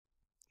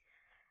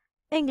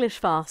English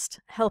Fast,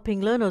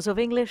 helping learners of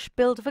English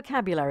build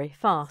vocabulary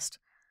fast.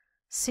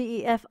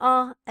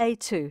 CEFR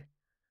A2.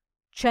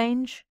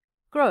 Change,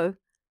 grow,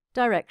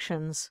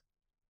 directions.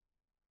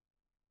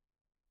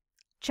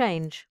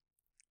 Change.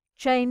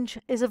 Change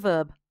is a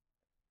verb.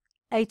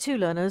 A2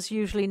 learners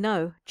usually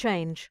know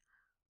change.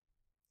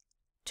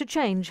 To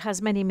change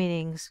has many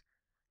meanings.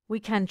 We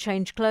can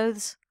change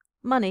clothes,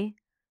 money,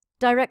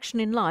 direction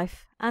in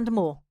life, and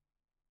more.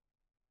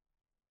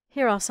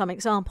 Here are some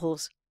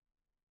examples.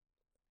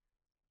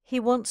 He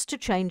wants to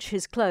change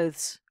his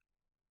clothes.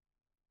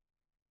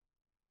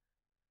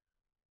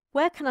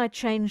 Where can I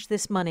change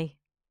this money?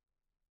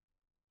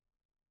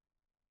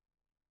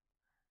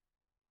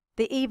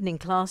 The evening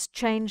class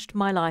changed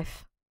my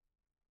life.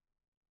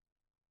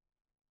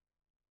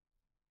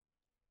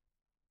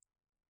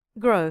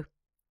 Grow.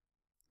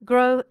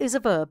 Grow is a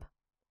verb.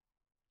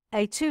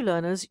 A2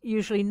 learners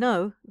usually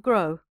know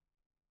grow.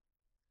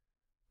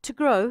 To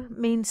grow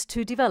means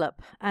to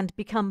develop and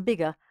become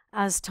bigger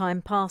as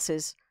time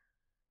passes.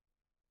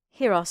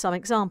 Here are some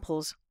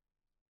examples.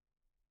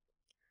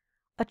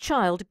 A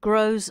child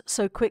grows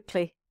so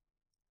quickly.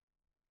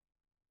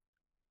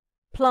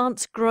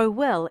 Plants grow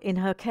well in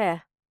her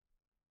care.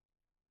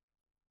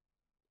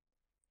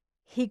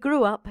 He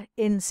grew up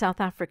in South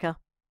Africa.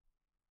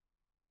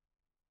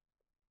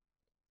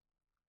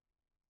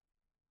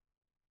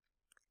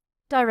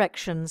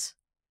 Directions.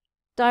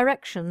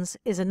 Directions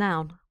is a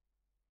noun.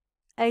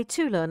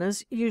 A2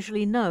 learners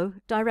usually know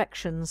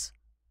directions.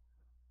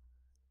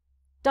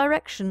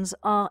 Directions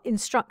are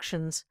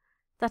instructions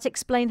that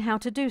explain how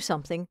to do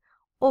something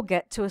or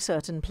get to a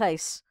certain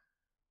place.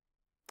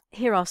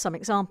 Here are some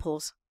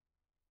examples.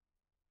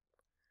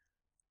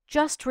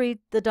 Just read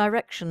the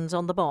directions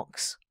on the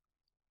box.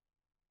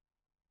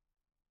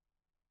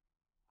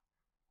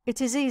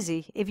 It is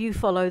easy if you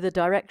follow the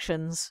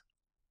directions.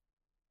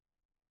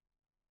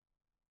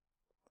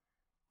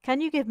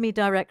 Can you give me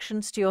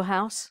directions to your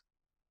house?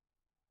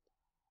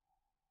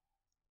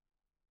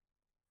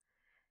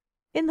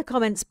 In the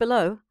comments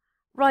below,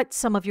 write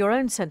some of your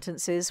own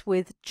sentences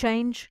with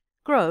change,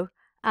 grow,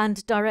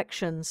 and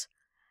directions.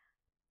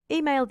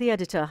 Email the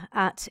editor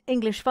at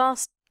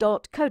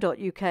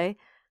englishfast.co.uk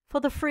for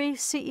the free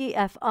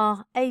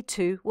CEFR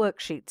A2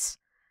 worksheets.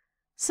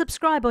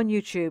 Subscribe on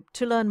YouTube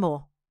to learn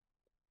more.